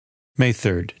May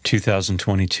 3rd,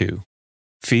 2022.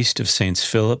 Feast of Saints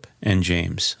Philip and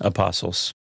James,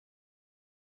 Apostles.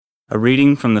 A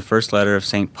reading from the first letter of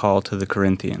St. Paul to the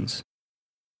Corinthians.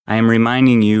 I am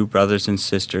reminding you, brothers and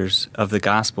sisters, of the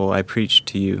gospel I preached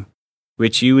to you,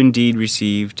 which you indeed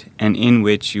received, and in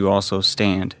which you also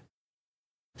stand.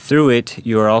 Through it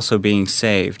you are also being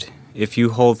saved, if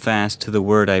you hold fast to the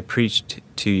word I preached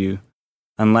to you,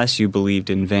 unless you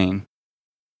believed in vain.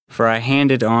 For I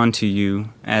handed on to you,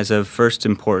 as of first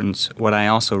importance, what I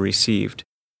also received,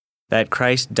 that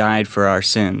Christ died for our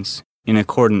sins, in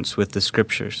accordance with the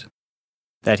Scriptures,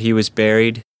 that he was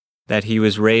buried, that he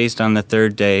was raised on the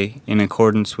third day, in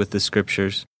accordance with the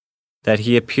Scriptures, that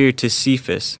he appeared to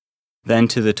Cephas, then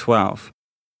to the 12.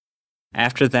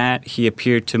 After that he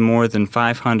appeared to more than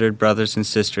 500 brothers and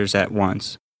sisters at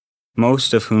once,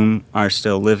 most of whom are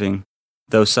still living,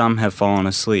 though some have fallen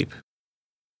asleep.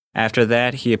 After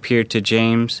that he appeared to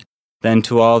James, then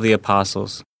to all the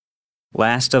apostles.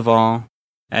 Last of all,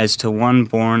 as to one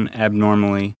born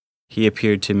abnormally, he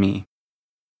appeared to me.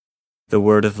 The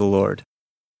word of the Lord.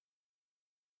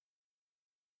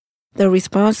 The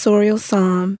responsorial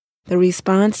psalm, the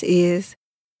response is,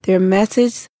 their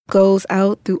message goes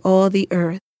out through all the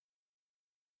earth.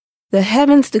 The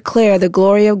heavens declare the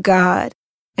glory of God,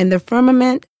 and the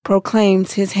firmament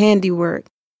proclaims his handiwork.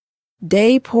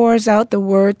 Day pours out the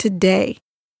word to day,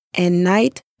 and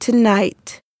night to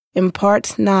night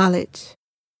imparts knowledge.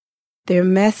 Their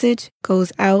message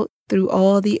goes out through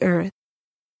all the earth.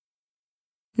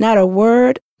 Not a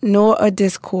word nor a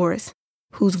discourse,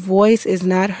 whose voice is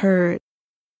not heard.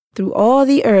 Through all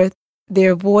the earth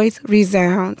their voice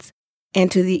resounds,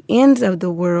 and to the ends of the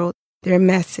world their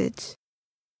message.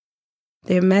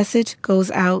 Their message goes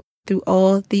out through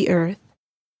all the earth.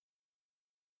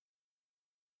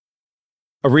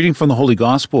 A reading from the Holy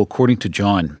Gospel according to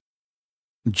John.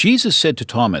 Jesus said to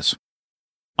Thomas,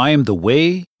 I am the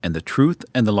way and the truth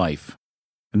and the life.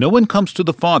 No one comes to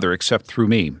the Father except through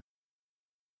me.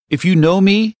 If you know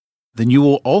me, then you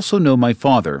will also know my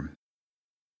Father.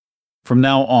 From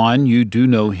now on you do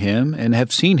know him and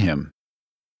have seen him.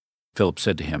 Philip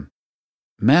said to him,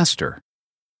 Master,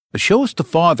 show us the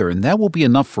Father, and that will be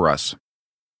enough for us.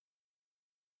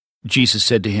 Jesus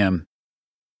said to him,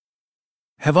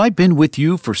 Have I been with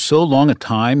you for so long a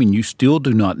time, and you still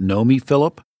do not know me,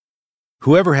 Philip?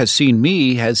 Whoever has seen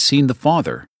me has seen the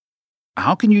Father.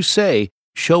 How can you say,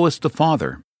 Show us the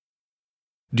Father?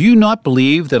 Do you not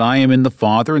believe that I am in the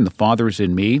Father, and the Father is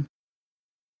in me?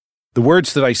 The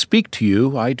words that I speak to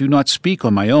you, I do not speak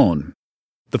on my own.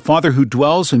 The Father who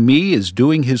dwells in me is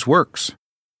doing his works.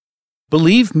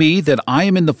 Believe me that I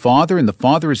am in the Father, and the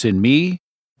Father is in me,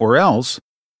 or else,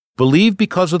 believe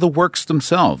because of the works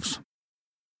themselves.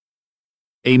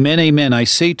 Amen, amen, I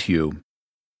say to you,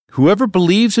 whoever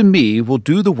believes in me will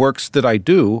do the works that I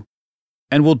do,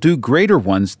 and will do greater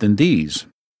ones than these,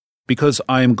 because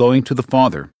I am going to the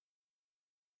Father.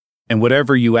 And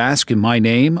whatever you ask in my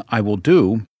name, I will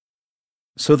do,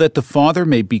 so that the Father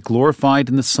may be glorified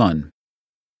in the Son.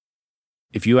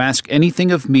 If you ask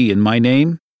anything of me in my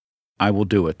name, I will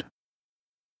do it.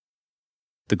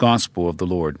 The Gospel of the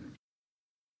Lord.